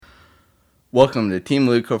Welcome to Team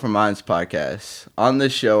Luco for Minds podcast. On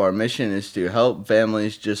this show, our mission is to help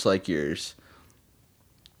families just like yours.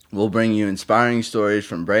 We'll bring you inspiring stories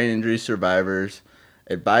from brain injury survivors,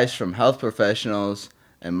 advice from health professionals,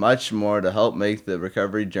 and much more to help make the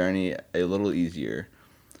recovery journey a little easier.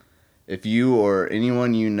 If you or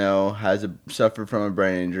anyone you know has suffered from a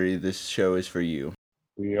brain injury, this show is for you.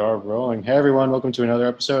 We are rolling. Hey, everyone. Welcome to another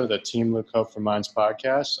episode of the Team Look Hope for Minds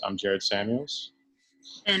podcast. I'm Jared Samuels.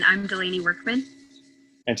 And I'm Delaney Workman.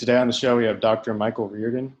 And today on the show, we have Dr. Michael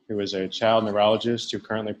Reardon, who is a child neurologist who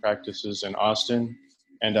currently practices in Austin.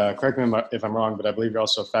 And correct me if I'm wrong, but I believe you're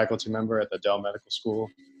also a faculty member at the Dell Medical School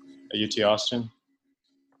at UT Austin.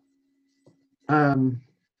 I'm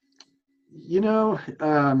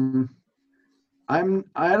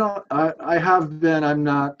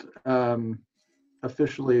not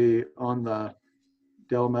officially on the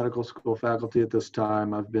Dell Medical School faculty at this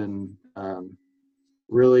time. I've been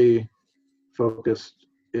really focused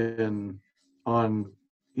on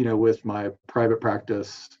with my private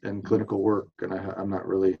practice and clinical work, and I'm not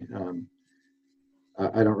really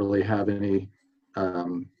I don't really have any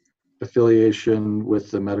affiliation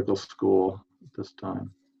with the medical school at this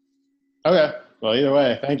time. Okay. Well, either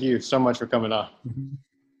way, thank you so much for coming on. Mm-hmm.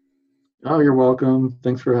 Oh, you're welcome.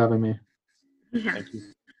 Thanks for having me. Yeah. Thank you.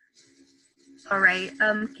 All right.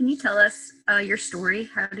 Can you tell us your story?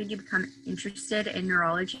 How did you become interested in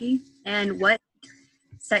neurology, and what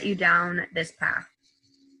set you down this path?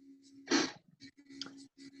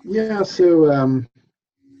 Yeah. So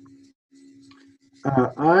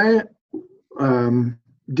I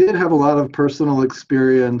did have a lot of personal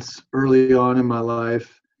experience early on in my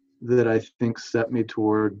life that I think set me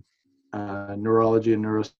toward neurology and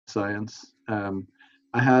neuroscience.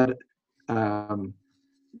 I had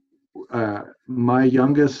my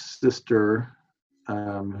youngest sister,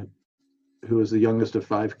 who was the youngest of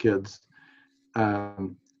 5 kids.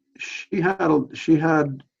 She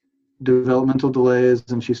had developmental delays,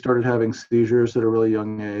 and she started having seizures at a really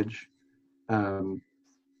young age.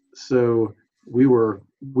 So we were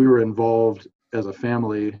involved as a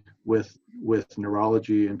family with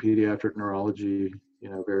neurology and pediatric neurology,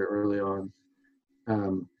 very early on.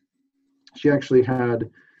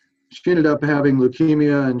 She ended up having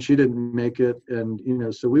leukemia, and she didn't make it.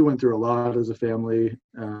 And, so we went through a lot as a family.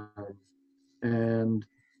 So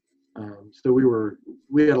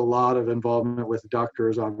we had a lot of involvement with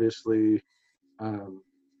doctors, obviously. And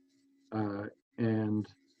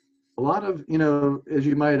a lot of, as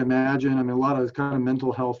you might imagine, a lot of kind of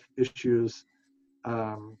mental health issues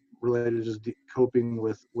related to just coping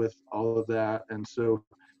with all of that. And so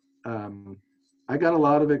I got a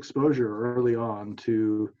lot of exposure early on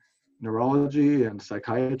to neurology and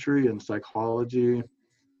psychiatry and psychology.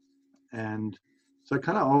 And so I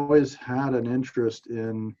kind of always had an interest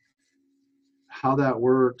in how that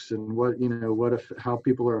works, and how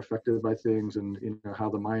people are affected by things, and how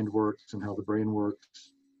the mind works and how the brain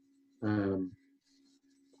works. I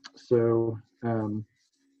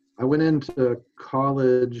went into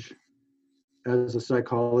college as a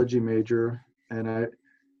psychology major, and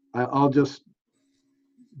I'll just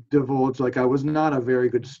divulge, like, I was not a very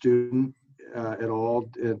good student at all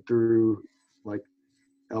through like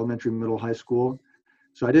elementary, middle, high school.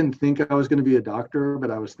 So I didn't think I was going to be a doctor, but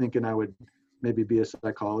I was thinking I would maybe be a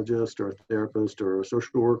psychologist or a therapist or a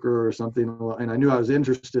social worker or something. And I knew I was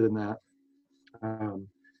interested in that.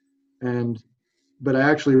 But I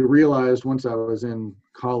actually realized once I was in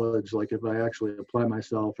college, like, if I actually apply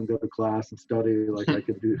myself and go to class and study, like, I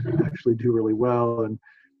could actually do really well.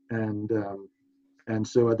 And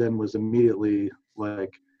so I then was immediately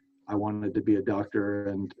like, I wanted to be a doctor.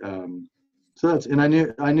 And I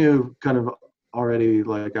knew kind of already,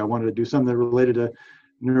 like, I wanted to do something related to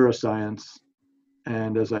neuroscience.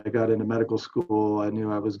 And as I got into medical school, I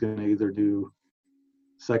knew I was going to either do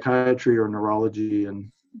psychiatry or neurology.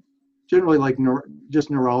 And generally, like,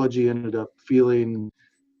 just neurology ended up feeling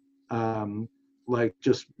like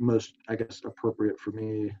just most, I guess, appropriate for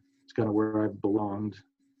me. It's kind of where I belonged.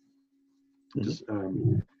 Just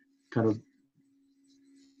kind of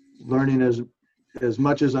learning as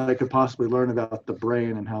much as I could possibly learn about the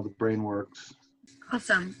brain and how the brain works.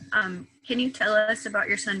 Awesome. Can you tell us about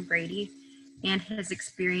your son Brady and his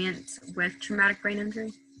experience with traumatic brain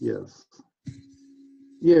injury? Yes.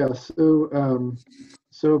 Yeah.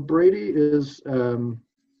 So Brady is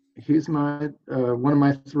he's my one of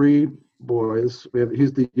my 3 boys.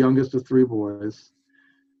 He's the youngest of 3 boys.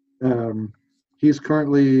 He's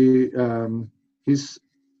currently he's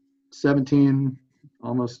 17,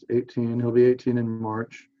 almost 18. He'll be 18 in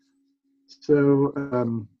March. So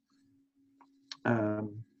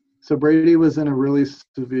Brady was in a really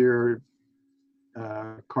severe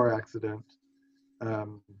car accident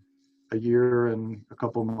a year and a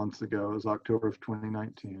couple months ago. It was October of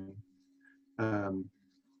 2019.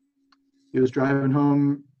 He was driving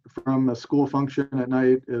home from a school function at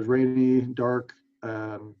night. It was rainy, dark.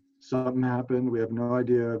 Something happened. We have no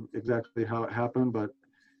idea exactly how it happened, but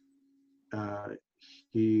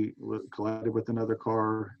he collided with another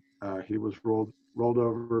car. He was rolled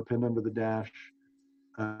over, pinned under the dash.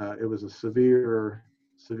 It was a severe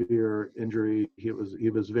injury. He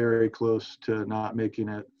was very close to not making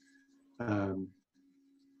it.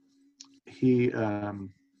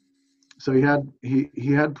 So he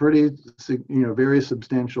had pretty, very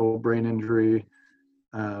substantial brain injury.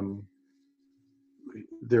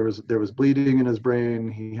 There was bleeding in his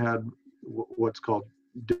brain. He had what's called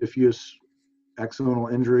diffuse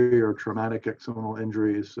axonal injury or traumatic axonal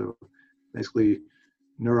injury. So basically,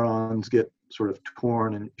 neurons get sort of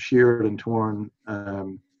torn and sheared and torn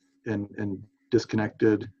and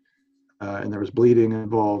disconnected, and there was bleeding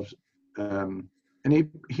involved. And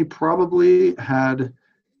he probably had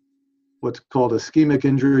what's called ischemic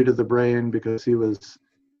injury to the brain because his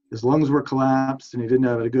lungs were collapsed and he didn't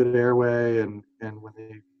have a good airway. And when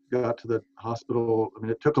they got to the hospital, I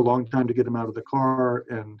mean, it took a long time to get him out of the car.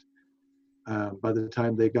 And by the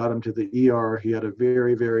time they got him to the ER, he had a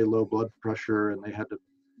very, very low blood pressure, and they had to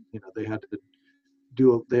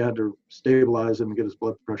stabilize him and get his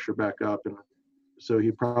blood pressure back up. And so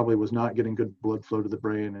he probably was not getting good blood flow to the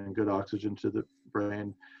brain and good oxygen to the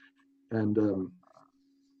brain. And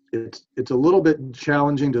it's a little bit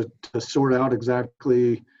challenging to sort out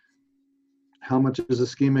exactly how much is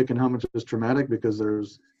ischemic and how much is traumatic, because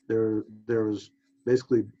there's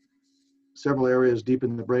basically several areas deep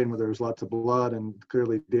in the brain where there's lots of blood and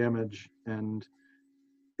clearly damage, and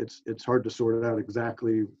it's hard to sort out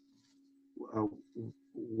exactly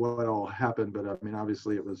what all happened. But I mean,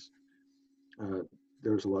 obviously it was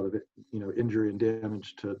there was a lot of injury and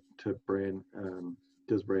damage to brain,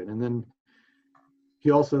 to his brain. And then he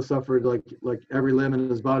also suffered like every limb in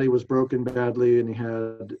his body was broken badly, and he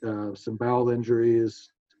had some bowel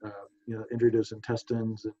injuries, injury to his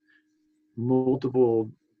intestines, and multiple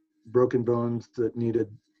broken bones that needed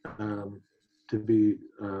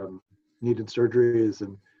needed surgeries,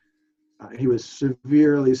 and he was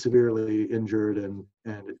severely injured, and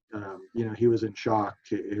he was in shock.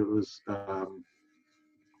 It was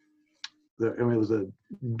it was a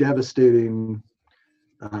devastating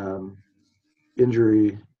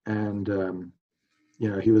injury, and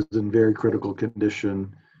he was in very critical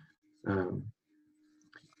condition.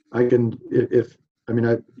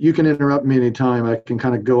 You can interrupt me anytime. I can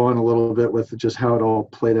kind of go on a little bit with just how it all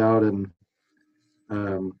played out. And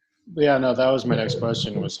yeah, no, that was my next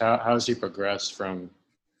question, was how has he progressed from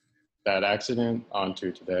that accident on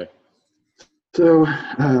to today? So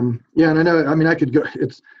and I know, I mean, I could go,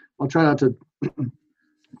 I'll try not to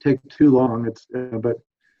take too long. But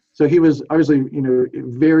so he was obviously,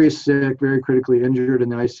 very sick, very critically injured in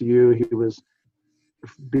the ICU. He was,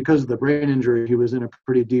 because of the brain injury, he was in a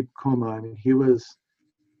pretty deep coma. I mean, he was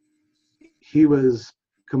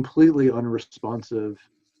completely unresponsive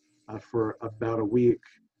for about a week.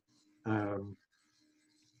 And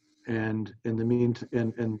in the meantime,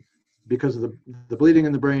 and because of the bleeding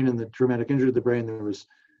in the brain and the traumatic injury to the brain, there was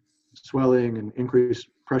swelling and increased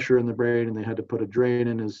pressure in the brain, and they had to put a drain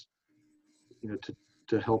in his,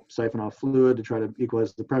 to help siphon off fluid to try to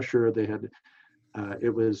equalize the pressure. They had,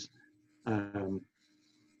 there was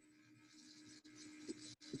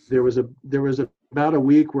about a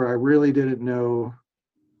week where I really didn't know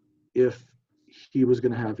if he was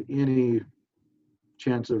going to have any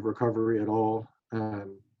chance of recovery at all,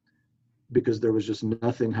 because there was just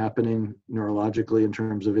nothing happening neurologically in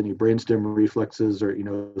terms of any brainstem reflexes, or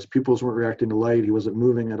his pupils weren't reacting to light. He wasn't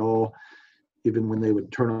moving at all, even when they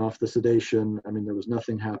would turn off the sedation. I mean, there was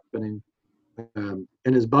nothing happening, and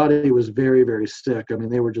his body was very, very sick. I mean,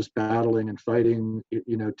 they were just battling and fighting,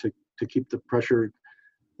 to keep the pressure,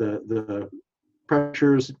 the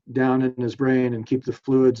pressures down in his brain and keep the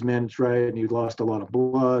fluids managed right. And he lost a lot of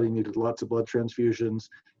blood. He needed lots of blood transfusions.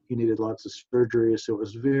 He needed lots of surgery. So it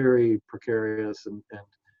was very precarious, and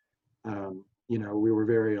we were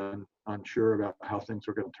very unsure about how things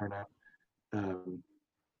were going to turn out.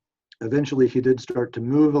 Eventually, he did start to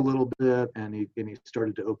move a little bit, and he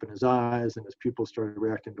started to open his eyes, and his pupils started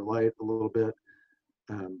reacting to light a little bit.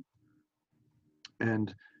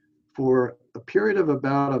 And for a period of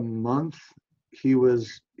about a month, he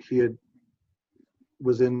was in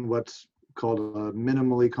what's called a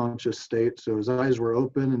minimally conscious state. So his eyes were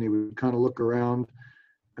open, and he would kind of look around,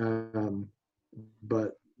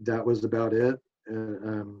 but that was about it.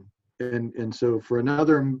 And so for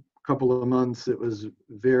another couple of months, it was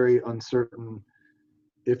very uncertain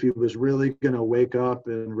if he was really going to wake up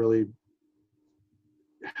and really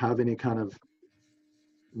have any kind of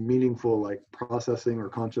meaningful like processing or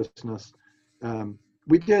consciousness.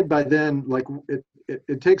 We did by then, like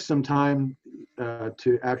it takes some time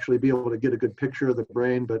to actually be able to get a good picture of the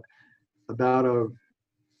brain, but about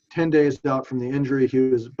 10 days out from the injury,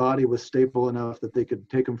 his body was stable enough that they could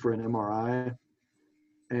take him for an MRI.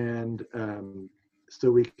 And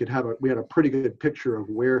so we had a pretty good picture of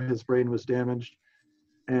where his brain was damaged.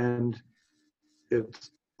 And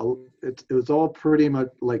it was all pretty much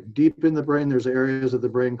like deep in the brain. There's areas of the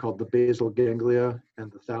brain called the basal ganglia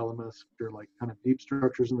and the thalamus. They're like kind of deep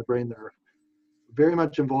structures in the brain that are very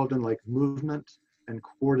much involved in like movement and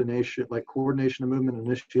coordination, like coordination of movement,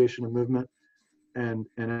 initiation of movement, and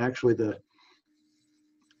actually the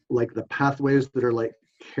pathways that are like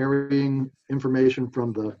carrying information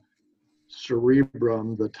from the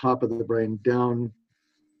cerebrum, the top of the brain, down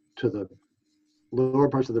to the lower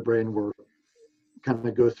parts of the brain were kind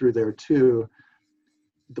of go through there too.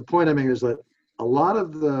 The point I mean is that a lot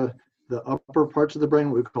of the upper parts of the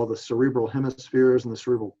brain, what we call the cerebral hemispheres and the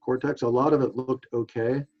cerebral cortex, a lot of it looked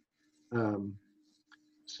okay.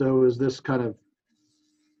 So is this kind of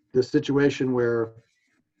the situation where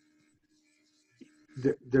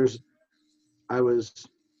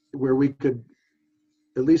where we could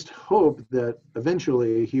at least hope that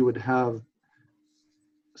eventually he would have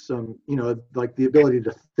some, like the ability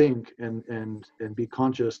to think and be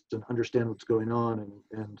conscious and understand what's going on,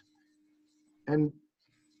 and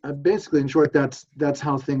basically, in short, that's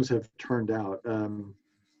how things have turned out.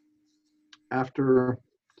 After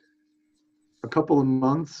a couple of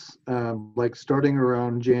months, like starting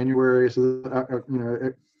around January, so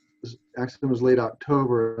accident was late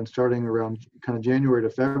October, and starting around kind of January to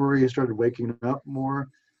February, he started waking up more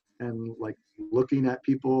and like looking at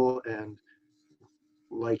people, and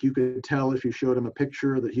like you could tell if you showed him a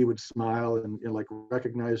picture that he would smile and like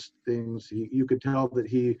recognize things. You could tell that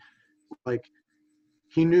he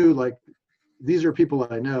knew like these are people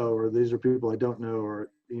I know, or these are people I don't know,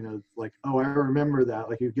 or like, oh, I remember that.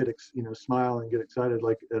 Like you get smile and get excited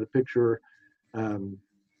like at a picture.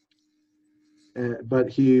 But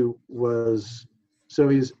he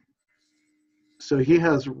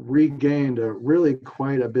has regained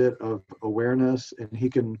quite a bit of awareness, and he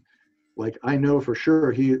can, like, I know for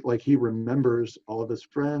sure he remembers all of his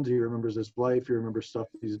friends, he remembers his life, he remembers stuff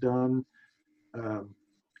he's done.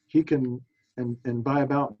 He can, and by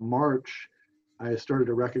about March, I started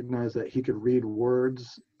to recognize that he could read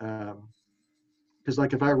words. Because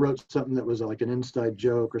like if I wrote something that was like an inside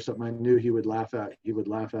joke or something I knew he would laugh at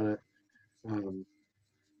it.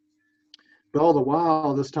 But all the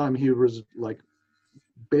while, this time he was like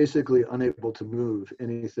basically unable to move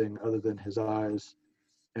anything other than his eyes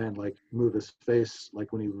and like move his face.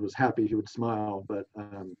 Like when he was happy, he would smile, but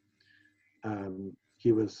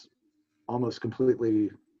he was almost completely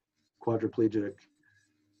quadriplegic.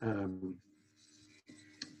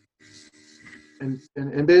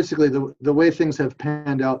 And basically the way things have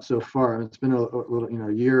panned out so far, it's been a little,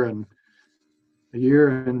 a year and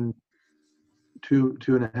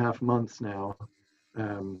 2.5 months now.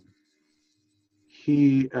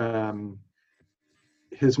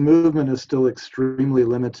 His movement is still extremely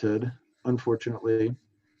limited, unfortunately.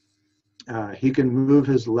 He can move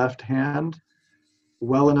his left hand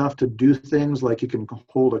well enough to do things like he can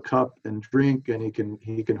hold a cup and drink, and he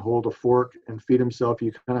can hold a fork and feed himself.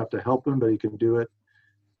 You kind of have to help him, but he can do it.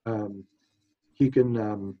 He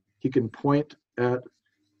can point at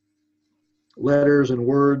letters and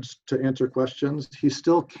words to answer questions. He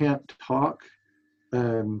still can't talk.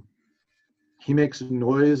 He makes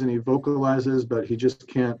noise and he vocalizes, but he just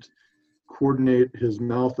can't coordinate his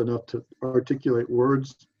mouth enough to articulate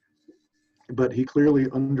words. But he clearly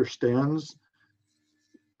understands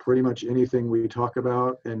pretty much anything we talk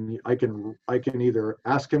about, and I can either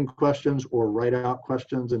ask him questions or write out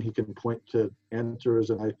questions, and he can point to answers,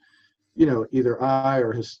 and either I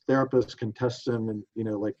or his therapist can test him, and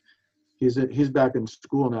like he's back in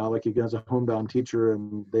school now, like he has a homebound teacher,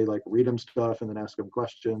 and they like read him stuff and then ask him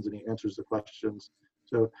questions, and he answers the questions.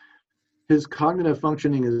 So his cognitive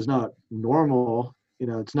functioning is not normal,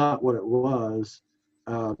 it's not what it was,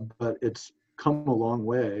 but it's come a long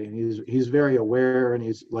way, and he's very aware, and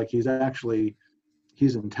he's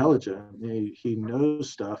intelligent. He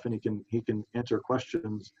knows stuff, and he can answer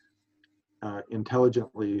questions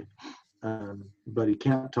intelligently, but he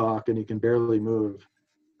can't talk, and he can barely move,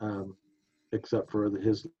 except for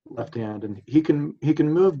his left hand, and he can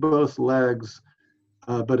move both legs,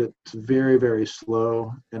 but it's very, very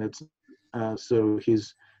slow, and it's so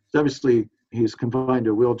he's obviously he's confined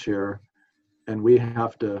to a wheelchair, and we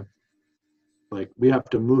have to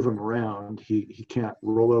move him around. He can't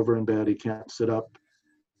roll over in bed. He can't sit up,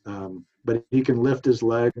 but he can lift his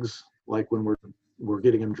legs, like when we're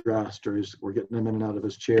getting him dressed, or we're getting him in and out of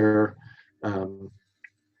his chair, and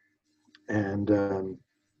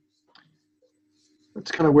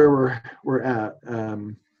that's kind of where we're at.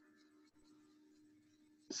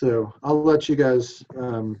 So I'll let you guys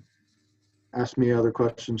ask me other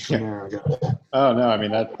questions from there, I guess. Oh, no, I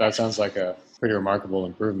mean, that sounds like a pretty remarkable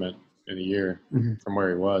improvement in a year Mm-hmm. from where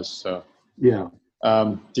he was. So, Yeah.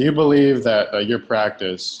 do you believe that your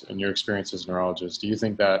practice and your experience as a neurologist, do you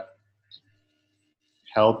think that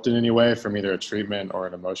helped in any way from either a treatment or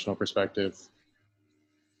an emotional perspective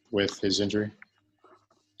with his injury?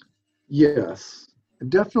 Yes.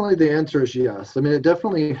 Definitely the answer is yes. I mean, it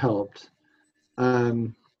definitely helped.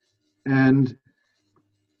 And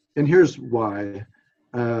here's why.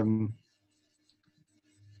 You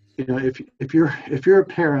know, if you're a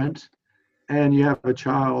parent and you have a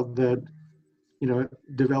child that, you know,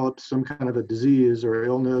 develops some kind of a disease or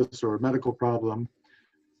illness or medical problem,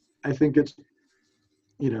 I think it's,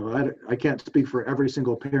 you know, I can't speak for every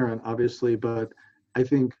single parent, obviously, but I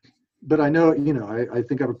know, you know, I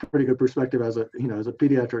think I have a pretty good perspective as a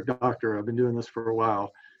pediatric doctor. I've been doing this for a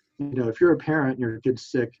while. You know, if you're a parent and your kid's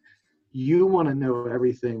sick, you want to know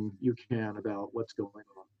everything you can about what's going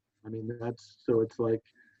on. I mean, it's like,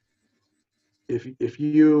 if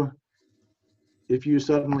you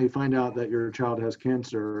suddenly find out that your child has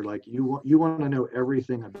cancer, like you want to know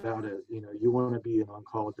everything about it. You know, you want to be an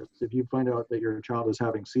oncologist. If you find out that your child is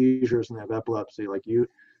having seizures and they have epilepsy, like you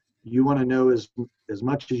want to know as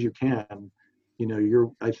much as you can. You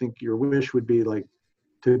know, I think your wish would be like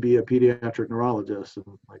to be a pediatric neurologist, and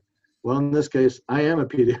like, well, in this case, I am a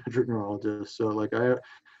pediatric neurologist. So like I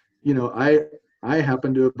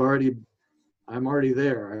happen to have I'm already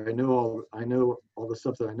there. I know all the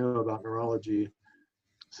stuff that I know about neurology.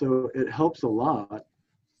 So it helps a lot.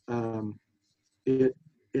 It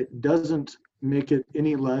doesn't make it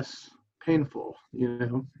any less painful,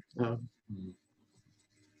 you know.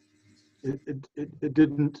 It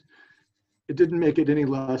didn't make it any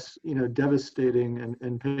less, you know, devastating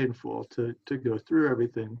and painful to go through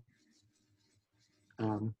everything.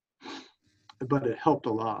 But it helped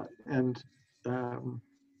a lot, and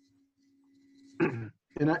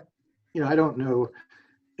and I don't know,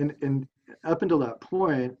 and up until that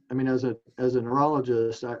point, I mean, as a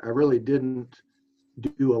neurologist, I really didn't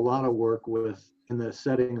do a lot of work in the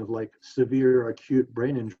setting of like severe acute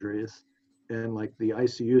brain injuries and like the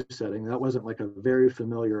ICU setting. That wasn't like a very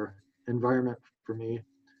familiar environment for me,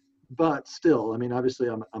 but still, I mean, obviously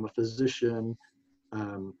I'm a physician.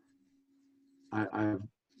 I've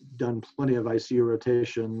done plenty of ICU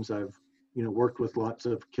rotations. I've, you know, worked with lots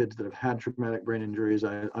of kids that have had traumatic brain injuries.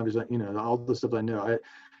 I was, you know, all the stuff I know.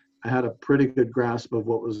 I had a pretty good grasp of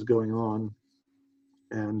what was going on,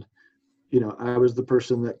 and, you know, I was the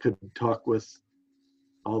person that could talk with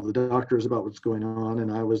all the doctors about what's going on, and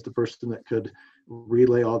I was the person that could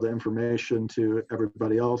relay all the information to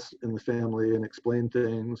everybody else in the family and explain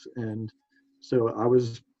things. And so I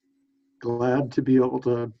was glad to be able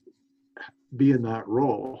to be in that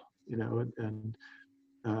role, you know, and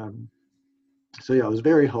so yeah, it was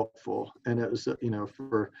very helpful. And it was, you know,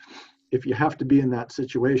 if you have to be in that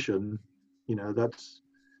situation, you know, that's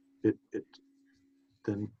it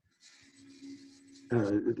then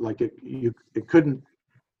you couldn't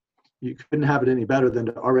have it any better than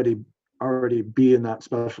to already be in that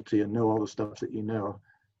specialty and know all the stuff that you know.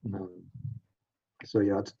 So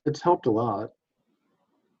yeah, it's helped a lot.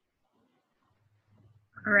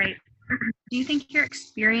 All right. Do you think your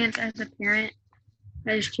experience as a parent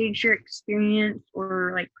has changed your experience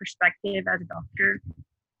or like perspective as a doctor?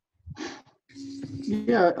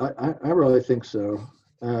 Yeah, I really think so.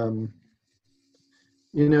 You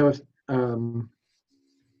know,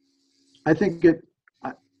 I think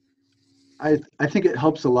I think it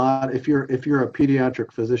helps a lot if you're a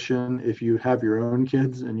pediatric physician, if you have your own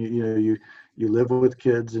kids and you live with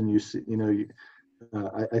kids and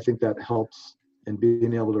I think that helps in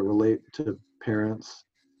being able to relate to parents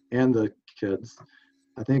and the kids.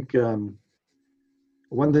 I think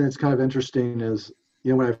one thing that's kind of interesting is,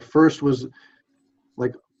 you know, when I first was,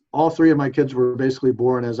 like, all three of my kids were basically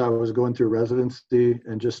born as I was going through residency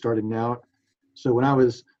and just starting out. So when I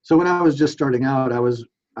was just starting out, I was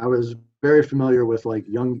very familiar with like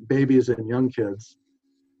young babies and young kids,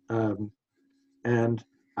 and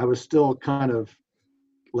I was still kind of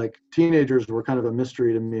like, teenagers were kind of a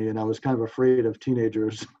mystery to me, and I was kind of afraid of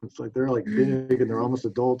teenagers. It's like they're like big and they're almost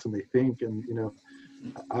adults and they think, and you know,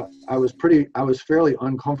 I was fairly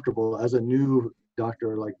uncomfortable as a new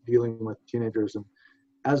doctor, like dealing with teenagers. And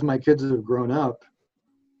as my kids have grown up,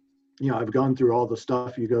 I've gone through all the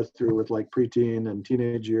stuff you go through with like preteen and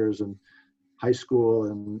teenage years and high school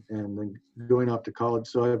and then going off to college.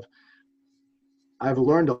 So I've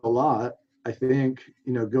learned a lot, I think,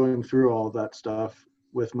 going through all that stuff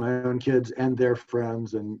with my own kids and their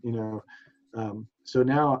friends. And, so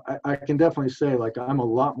now I can definitely say, like, I'm a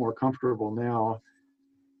lot more comfortable now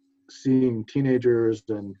seeing teenagers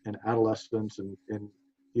and adolescents and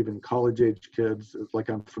even college age kids. Like,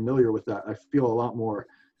 I'm familiar with that. I feel a lot more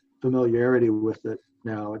familiarity with it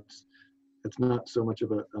now. It's not so much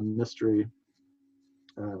of a mystery.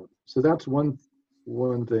 So that's one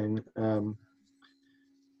thing.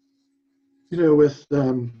 With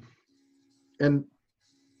and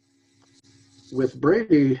with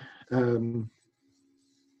Brady,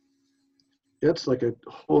 it's like a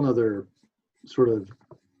whole nother sort of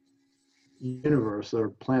universe or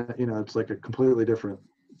planet. It's like a completely different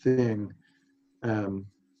thing. And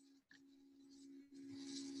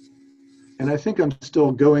I think I'm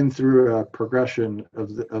still going through a progression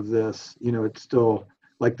of this. It's still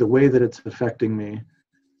like the way that it's affecting me.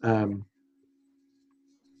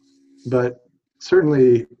 But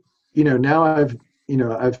certainly, now I've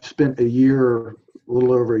spent a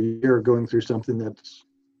little over a year going through something that's,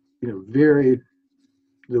 that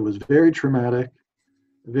was very traumatic,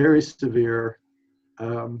 very severe,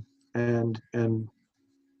 and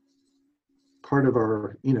part of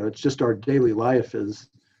our, it's just our daily life is,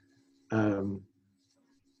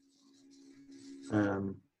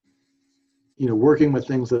 working with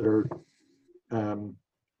things that are,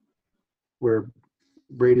 where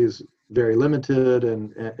Brady's very limited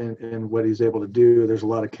and what he's able to do. There's a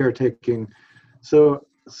lot of caretaking. So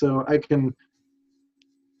I can,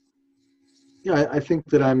 I think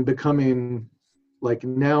that I'm becoming like,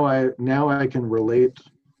 now I can relate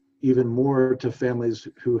even more to families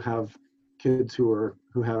who have kids who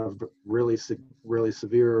have really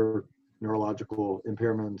severe neurological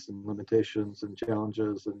impairments and limitations and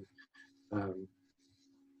challenges. And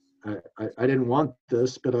I didn't want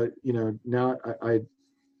this, but now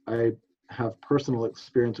I have personal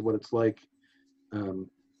experience of what it's like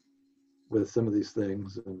with some of these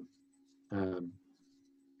things. And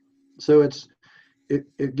so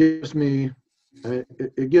it gives me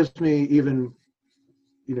even,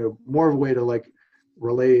 more of a way to like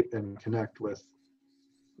relate and connect with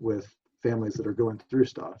families that are going through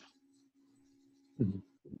stuff. Mm-hmm.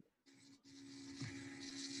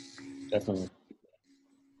 Definitely.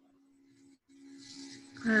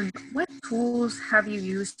 What tools have you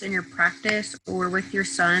used in your practice or with your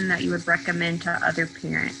son that you would recommend to other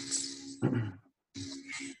parents?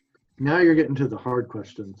 Now you're getting to the hard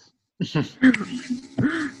questions.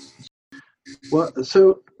 Well,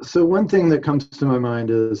 so one thing that comes to my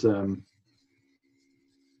mind is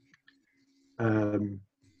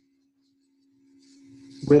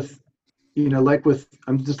with,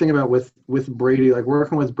 I'm just thinking about with Brady, like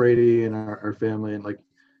working with Brady and our family, and like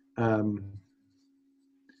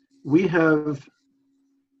we have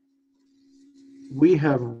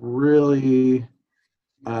really,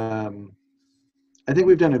 I think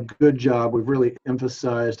we've done a good job. We've really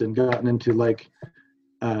emphasized and gotten into like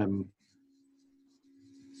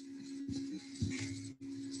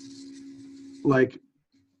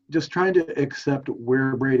just trying to accept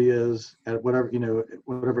where Brady is at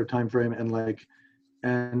whatever time frame, and like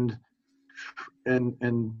and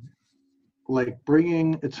like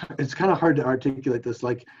bringing, it's kind of hard to articulate this,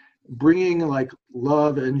 like bringing like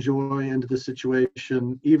love and joy into the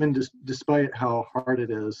situation, even despite how hard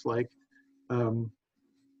it is. Like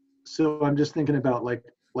so I'm just thinking about like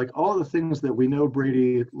all the things that we know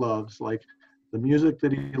Brady loves, like the music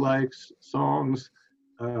that he likes, songs,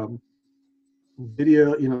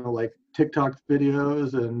 video, like TikTok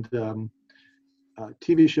videos and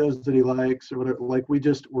TV shows that he likes or whatever. Like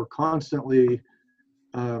we're constantly,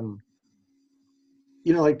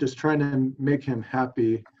 like just trying to make him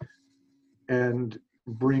happy and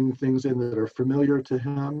bring things in that are familiar to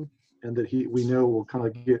him and that we know will kind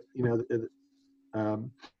of get,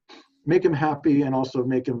 make him happy and also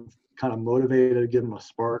make him kind of motivated, give him a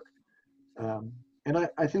spark. And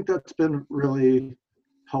I think that's been really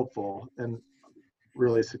helpful and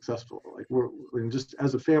really successful. Like we're just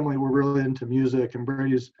as a family, we're really into music, and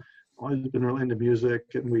Brady's always been really into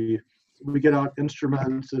music, and we get out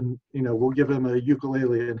instruments, and we'll give him a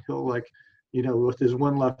ukulele, and he'll like, with his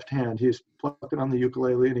one left hand, he's plucking on the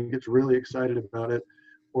ukulele and he gets really excited about it.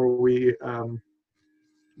 Or we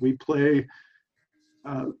play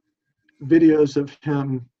videos of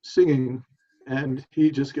him singing and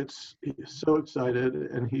he just gets so excited,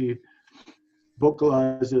 and he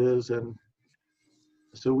vocalizes, and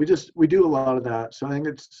so we do a lot of that. So I think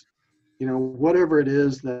it's, whatever it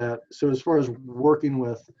is that, so as far as working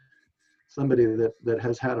with somebody that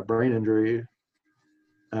has had a brain injury,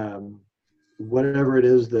 whatever it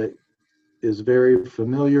is that is very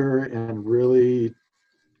familiar and really,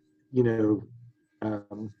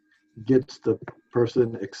 gets the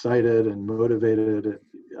person excited and motivated,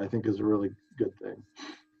 I think is a really good thing.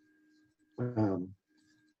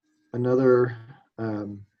 Another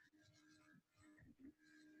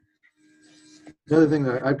thing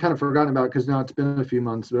that I've kind of forgotten about, because now it's been a few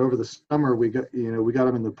months, but over the summer we got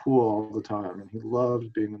him in the pool all the time, and he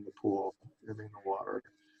loved being in the pool and being in the water.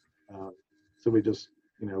 So we just,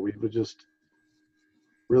 we would just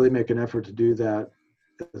really make an effort to do that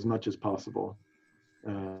as much as possible.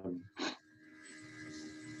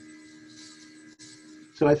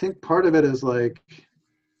 So I think part of it is like,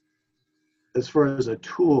 as far as a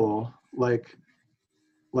tool, like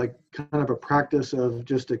kind of a practice of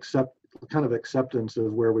just acceptance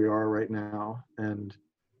of where we are right now, and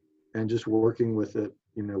just working with it,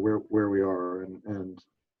 where we are, and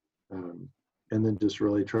then just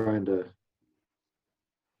really trying to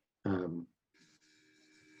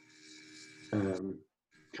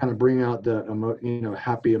kind of bring out the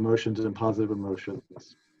happy emotions and positive emotions.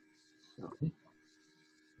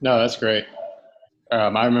 No, that's great.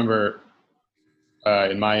 I remember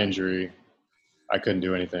in my injury, I couldn't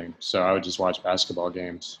do anything, so I would just watch basketball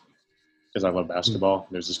games because I love basketball.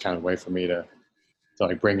 There's this kind of way for me to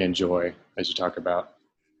like bring in joy, as you talk about.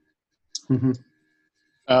 Mm-hmm.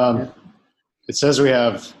 It says we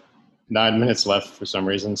have 9 minutes left for some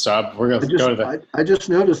reason, so we're going to go to the. I just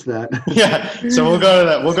noticed that. Yeah, so we'll go to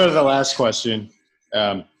that. We'll go to the last question.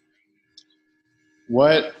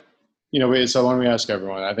 What, so when we ask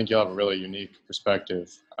everyone, I think you'll have a really unique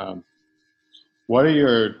perspective. What are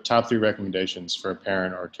your top 3 recommendations for a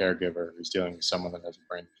parent or a caregiver who's dealing with someone that has a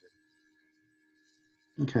brain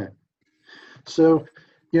injury? Okay. So,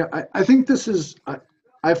 I think this is,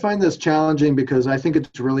 I find this challenging because I think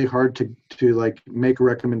it's really hard to like make a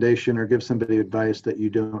recommendation or give somebody advice that you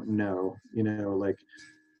don't know,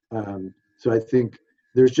 so I think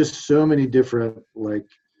there's just so many different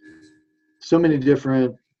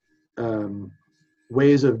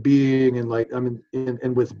ways of being, and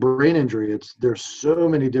and with brain injury, there's so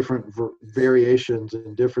many different variations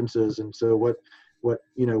and differences, and so what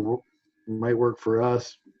might work for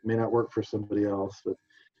us may not work for somebody else. But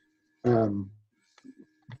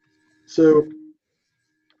so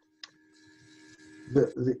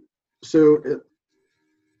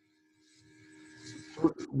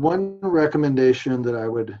one recommendation that I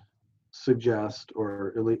would suggest,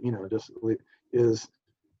 or is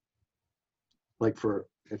like, for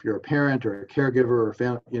if you're a parent or a caregiver or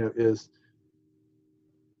family, is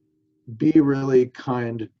be really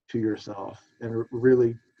kind to yourself and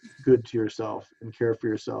really good to yourself and care for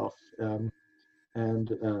yourself, and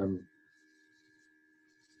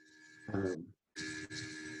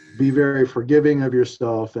be very forgiving of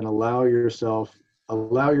yourself, and allow yourself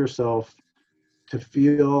to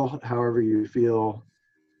feel however you feel.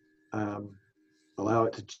 Allow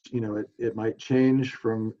it to, it might change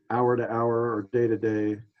from hour to hour or day to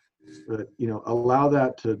day, but, allow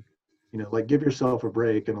that to, give yourself a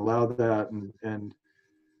break and allow that, and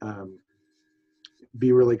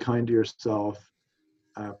be really kind to yourself,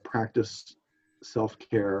 practice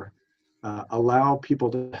self-care, allow people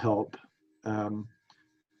to help,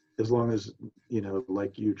 as long as,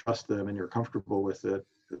 you trust them and you're comfortable with it,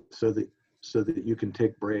 so that you can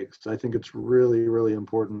take breaks. I think it's really, really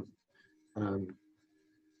important.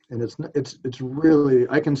 And it's really,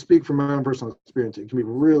 I can speak from my own personal experience, it can be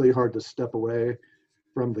really hard to step away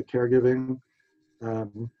from the caregiving, but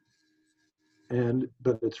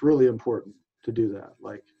it's really important to do that.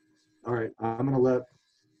 Like, all right, I'm gonna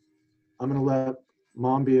let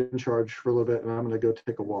mom be in charge for a little bit, and I'm gonna go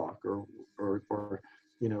take a walk, or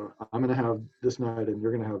I'm gonna have this night and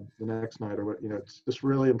you're gonna have the next night, or what. It's just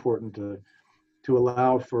really important to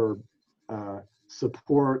allow for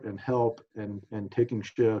support and help, and taking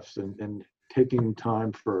shifts, and taking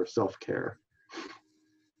time for self-care.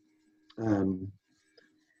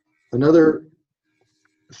 Another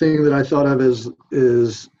thing that I thought of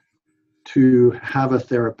is to have a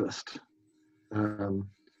therapist.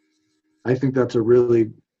 I think that's a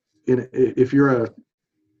really, if you're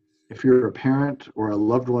a parent or a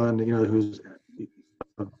loved one, who's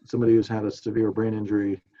somebody who's had a severe brain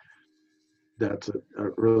injury, that's a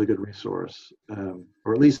really good resource,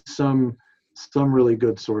 or at least some really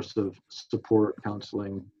good source of support,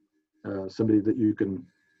 counseling, somebody that you can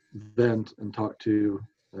vent and talk to,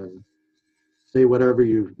 and say whatever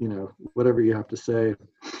whatever you have to say.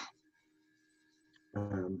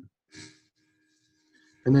 And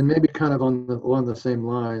then maybe kind of along the same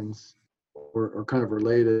lines, or kind of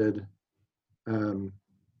related, I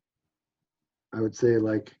would say,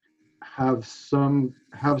 like, have some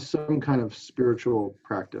kind of spiritual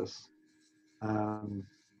practice.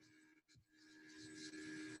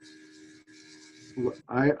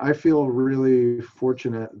 I feel really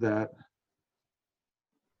fortunate that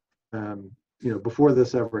before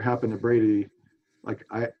this ever happened to Brady, like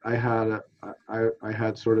I had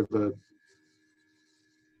sort of a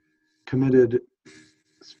committed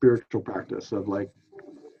spiritual practice of, like,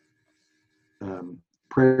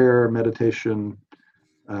 prayer, meditation,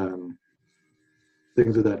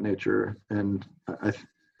 things of that nature. And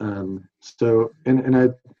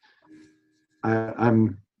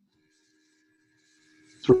I'm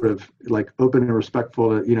sort of, like, open and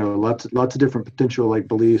respectful to, lots of different potential, like,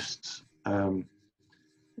 beliefs. I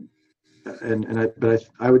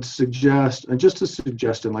would suggest, and just a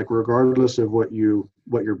suggestion, like, regardless of what your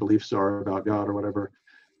beliefs are about God or whatever,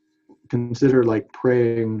 consider, like,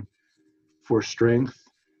 praying for strength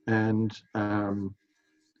and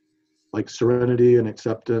like serenity and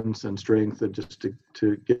acceptance and strength, and just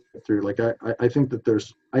to get through. Like, I think that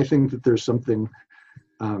there's something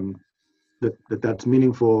that's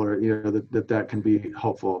meaningful, or that can be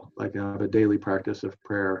helpful, like, a daily practice of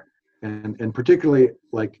prayer, and particularly,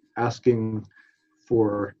 like, asking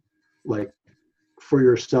for, like, for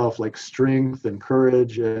yourself, like, strength and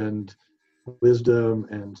courage and wisdom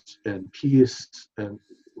and peace, and,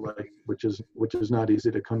 like, which is not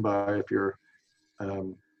easy to come by if you're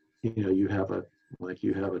you have a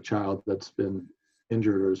child that's been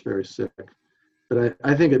injured or is very sick. But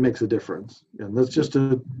I think it makes a difference, and this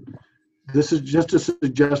is just a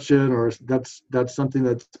suggestion, or that's something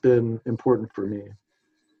that's been important for me.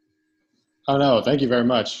 Oh, no, thank you very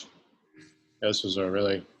much. This was a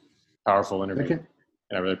really powerful interview, and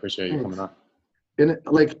I really appreciate you coming on. And,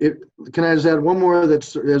 like, can I just add one more that's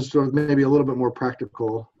sort of maybe a little bit more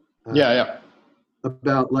practical? Yeah.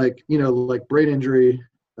 About, like, like, brain injury,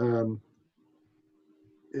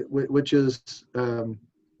 which is,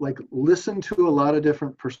 like, listen to a lot of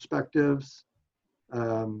different perspectives,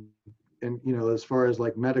 and as far as,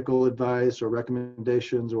 like, medical advice or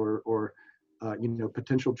recommendations, or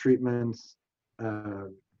potential treatments,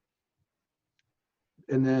 and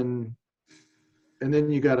then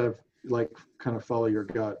you gotta, like, kind of follow your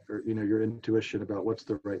gut, or your intuition about what's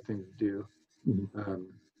the right thing to do. Mm-hmm.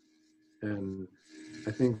 And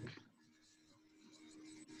I think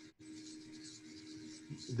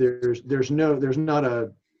there's not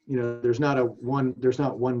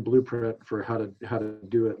one blueprint for how to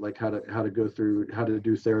do it, like how to go through, how to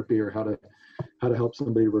do therapy, or how to help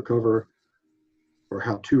somebody recover, or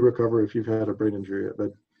how to recover if you've had a brain injury.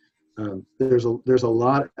 But there's a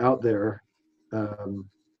lot out there,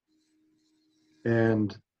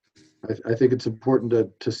 and I think it's important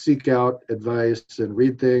to seek out advice and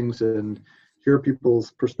read things and hear people's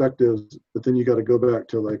perspectives, but then you got to go back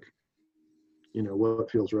to, like, what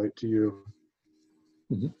feels right to you.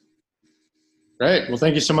 Mm-hmm. Great. Well,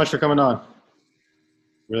 thank you so much for coming on.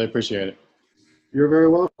 Really appreciate it. You're very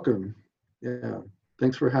welcome. Yeah.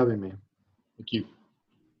 Thanks for having me. Thank you.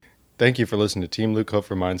 Thank you for listening to Team Luke Hope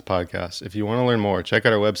for Minds podcast. If you want to learn more, check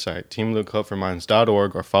out our website,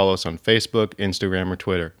 teamlukehopeforminds.org, or follow us on Facebook, Instagram, or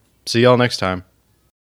Twitter. See y'all next time.